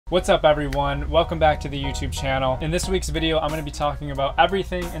What's up everyone? Welcome back to the YouTube channel. In this week's video, I'm going to be talking about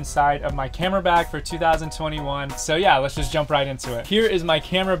everything inside of my camera bag for 2021. So yeah, let's just jump right into it. Here is my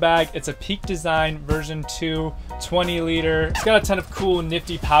camera bag. It's a Peak Design version 2, 20 liter. It's got a ton of cool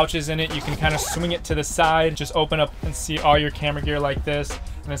nifty pouches in it. You can kind of swing it to the side, just open up and see all your camera gear like this.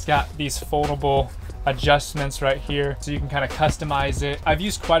 And it's got these foldable adjustments right here, so you can kind of customize it. I've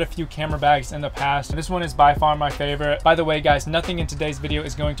used quite a few camera bags in the past. This one is by far my favorite. By the way, guys, nothing in today's video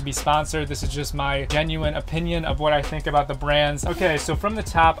is going to be sponsored. This is just my genuine opinion of what I think about the brands. Okay, so from the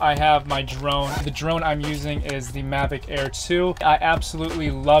top, I have my drone. The drone I'm using is the Mavic Air 2. I absolutely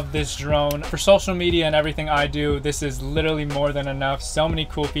love this drone. For social media and everything I do, this is literally more than enough. So many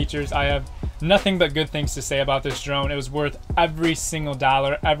cool features. I have nothing but good things to say about this drone. It was worth every single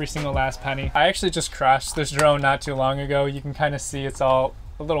dollar, every single last penny. I actually just crashed this drone not too long ago. You can kind of see it's all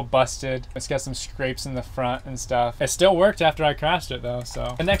a little busted. It's got some scrapes in the front and stuff. It still worked after I crashed it though,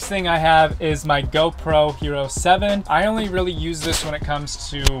 so. The next thing I have is my GoPro Hero 7. I only really use this when it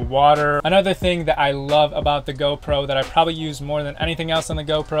comes to water. Another thing that I love about the GoPro that I probably use more than anything else on the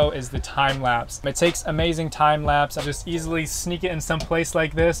GoPro is the time lapse. It takes amazing time lapse. I just easily sneak it in some place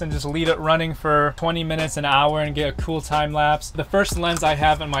like this and just leave it running for 20 minutes, an hour and get a cool time lapse. The first lens I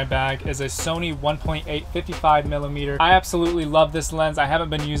have in my bag is a Sony 1.8 55mm. I absolutely love this lens. I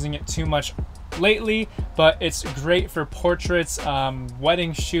haven't been using it too much lately, but it's great for portraits,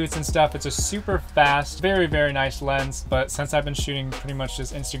 wedding shoots and stuff. It's a super fast, very nice lens, but since I've been shooting pretty much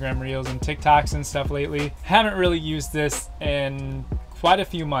just Instagram reels and TikToks and stuff lately, haven't really used this in quite a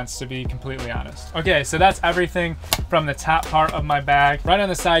few months, to be completely honest. Okay, so that's everything from the top part of my bag. Right on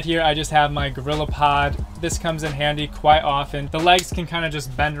the side here, I just have my GorillaPod. This comes in handy quite often. The legs can kind of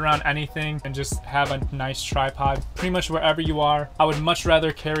just bend around anything and just have a nice tripod pretty much wherever you are. I would much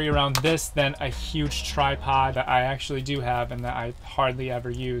rather carry around this than a huge tripod that I actually do have and that I hardly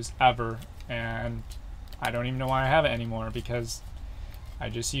ever use, ever. And I don't even know why I have it anymore, because I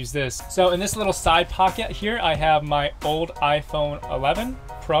just use this. So in this little side pocket here, I have my old iPhone 11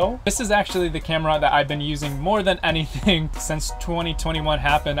 Pro. This is actually the camera that I've been using more than anything since 2021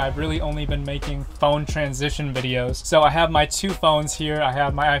 happened. I've really only been making phone transition videos. So I have my two phones here. I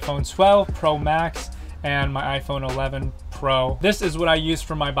have my iPhone 12 Pro Max and my iPhone 11 Pro. This is what I use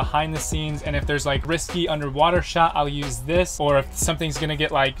for my behind the scenes, and if there's like risky underwater shot, I'll use this, or if something's gonna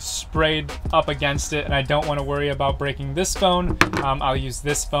get like sprayed up against it and I don't want to worry about breaking this phone, I'll use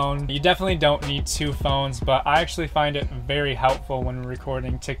this phone. You definitely don't need two phones, but I actually find it very helpful when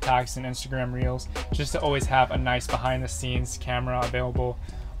recording TikToks and Instagram reels, just to always have a nice behind the scenes camera available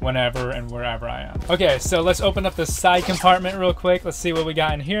whenever and wherever I am. Okay, so let's open up the side compartment real quick. Let's see what we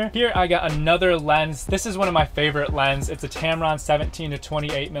got in here. Here I got another lens. This is one of my favorite lenses. It's a Tamron 17 to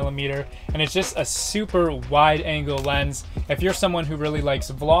 28mm, and it's just a super wide angle lens. If you're someone who really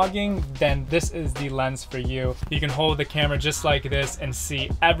likes vlogging, then this is the lens for you. You can hold the camera just like this and see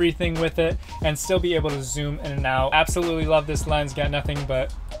everything with it and still be able to zoom in and out. Absolutely love this lens. Got nothing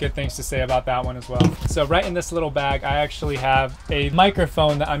but good things to say about that one as well. So right in this little bag, I actually have a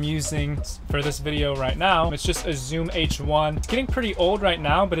microphone that I'm using for this video right now. It's just a Zoom H1. It's getting pretty old right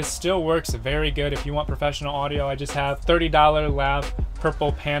now, but it still works very good if you want professional audio. I just have $30 lav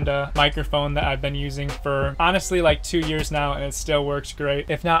Purple Panda microphone that I've been using for honestly like 2 years now, and it still works great.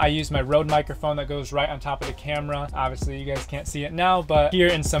 If not, I use my Rode microphone that goes right on top of the camera. Obviously you guys can't see it now, but here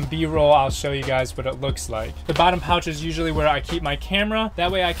in some B-roll I'll show you guys what it looks like. The bottom pouch is usually where I keep my camera.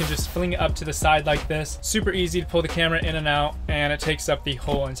 That way I can just fling it up to the side like this. Super easy to pull the camera in and out, and it takes up the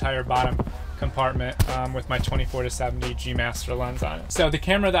whole entire bottom compartment with my 24-70 G Master lens on it. So the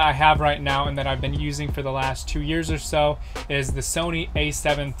camera that I have right now and that I've been using for the last 2 years or so is the Sony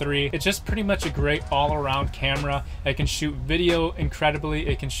a7 III. It's just pretty much a great all-around camera. It can shoot video incredibly.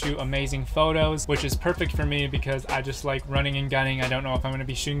 It can shoot amazing photos, which is perfect for me because I just like running and gunning. I don't know if I'm going to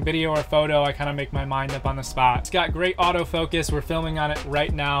be shooting video or photo. I kind of make my mind up on the spot. It's got great autofocus. We're filming on it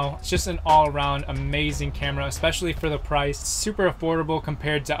right now. It's just an all-around amazing camera, especially for the price. It's super affordable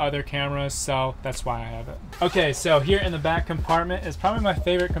compared to other cameras, so that's why I have it. Okay, so here in the back compartment is probably my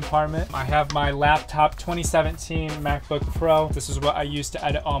favorite compartment. I have my laptop 2017 MacBook Pro. This is what I use to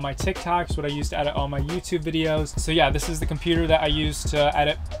edit all my TikToks, what I use to edit all my YouTube videos. So yeah, this is the computer that I use to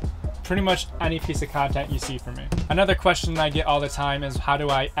edit pretty much any piece of content you see from me. Another question I get all the time is how do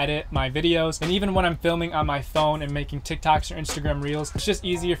I edit my videos? And even when I'm filming on my phone and making TikToks or Instagram Reels, it's just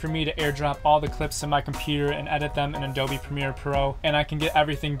easier for me to airdrop all the clips to my computer and edit them in Adobe Premiere Pro, and I can get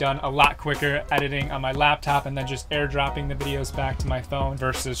everything done a lot quicker editing on my laptop and then just airdropping the videos back to my phone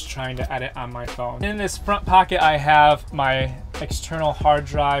versus trying to edit on my phone. In this front pocket I have my external hard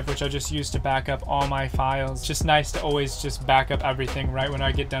drive, which I just use to back up all my files. It's just nice to always just back up everything right when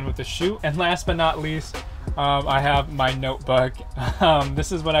I get done with the shoot. And last but not least, I have my notebook.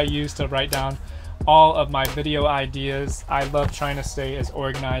 This is what I use to write down all of my video ideas. I love trying to stay as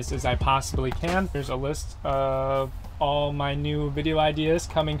organized as I possibly can. Here's a list of all my new video ideas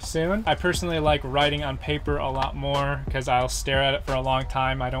coming soon. I personally like writing on paper a lot more because I'll stare at it for a long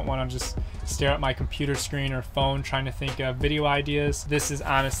time. I don't want to just stare at my computer screen or phone trying to think of video ideas. This is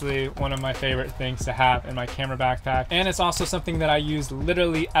honestly one of my favorite things to have in my camera backpack, and it's also something that I use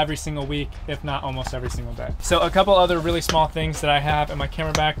literally every single week, if not almost every single day. So a couple other really small things that I have in my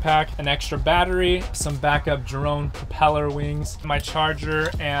camera backpack: an extra battery, some backup drone propeller wings, my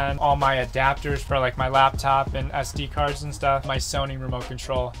charger, and all my adapters for like my laptop and SD cards and stuff, my Sony remote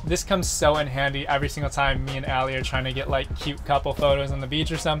control. This comes so in handy every single time me and Allie are trying to get like cute couple photos on the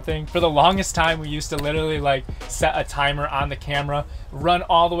beach or something. For the longest time, we used to literally like set a timer on the camera, run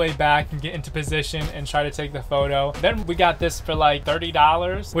all the way back and get into position and try to take the photo. Then we got this for like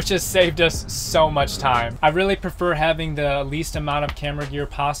 $30, which has saved us so much time. I really prefer having the least amount of camera gear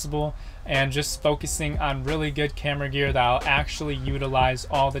possible and just focusing on really good camera gear that I'll actually utilize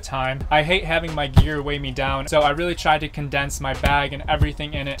all the time. I hate having my gear weigh me down, so I really try to condense my bag and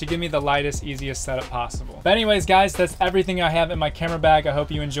everything in it to give me the lightest, easiest setup possible. But anyways, guys, that's everything I have in my camera bag. I hope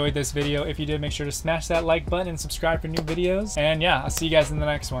you enjoyed this video. If you did, make sure to smash that like button and subscribe for new videos. And yeah, I'll see you guys in the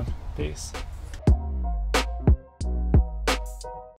next one. Peace.